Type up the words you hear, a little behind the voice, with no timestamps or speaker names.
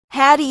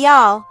Howdy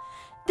y'all,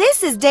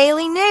 this is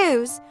Daily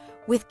News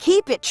with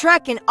Keep It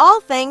Truckin' all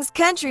things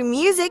country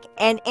music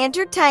and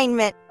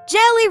entertainment.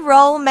 Jelly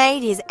Roll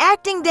made his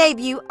acting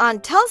debut on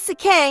Tulsa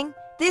King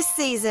this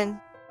season.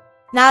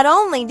 Not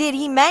only did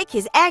he make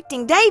his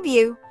acting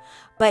debut,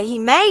 but he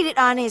made it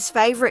on his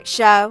favorite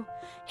show.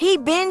 He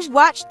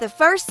binge-watched the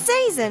first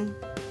season.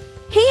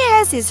 He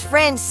has his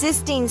friend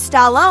Sistine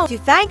Stallone to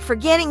thank for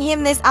getting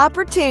him this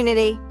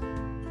opportunity.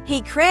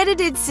 He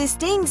credited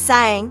Sistine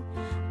saying,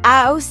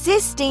 "I owe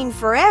Sistine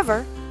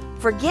forever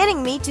for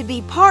getting me to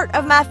be part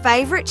of my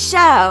favorite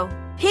show."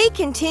 He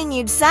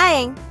continued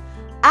saying,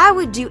 "I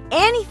would do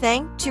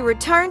anything to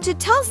return to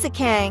Tulsa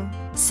King."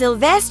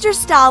 Sylvester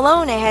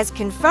Stallone has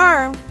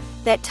confirmed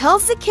that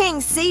Tulsa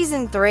King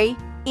Season 3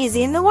 is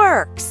in the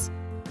works.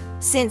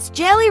 Since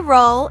Jelly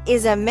Roll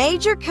is a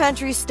major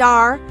country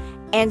star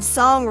and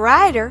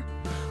songwriter,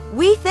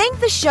 we think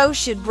the show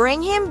should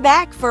bring him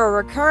back for a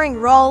recurring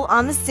role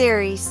on the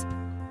series.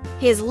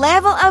 His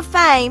level of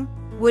fame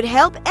would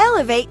help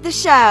elevate the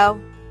show.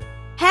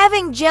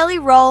 Having Jelly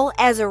Roll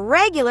as a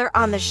regular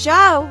on the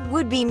show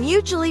would be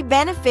mutually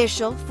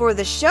beneficial for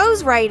the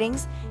show's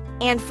ratings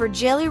and for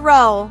Jelly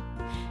Roll.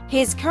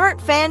 His current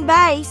fan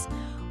base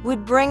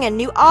would bring a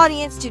new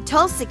audience to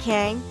Tulsa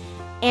King,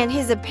 and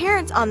his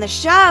appearance on the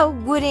show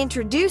would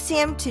introduce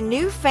him to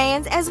new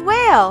fans as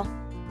well.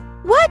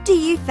 What do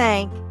you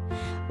think?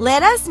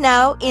 Let us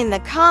know in the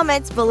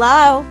comments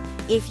below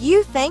if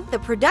you think the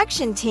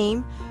production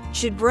team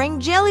should bring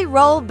Jelly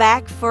Roll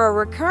back for a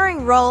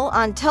recurring role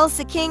on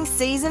Tulsa King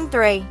Season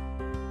 3.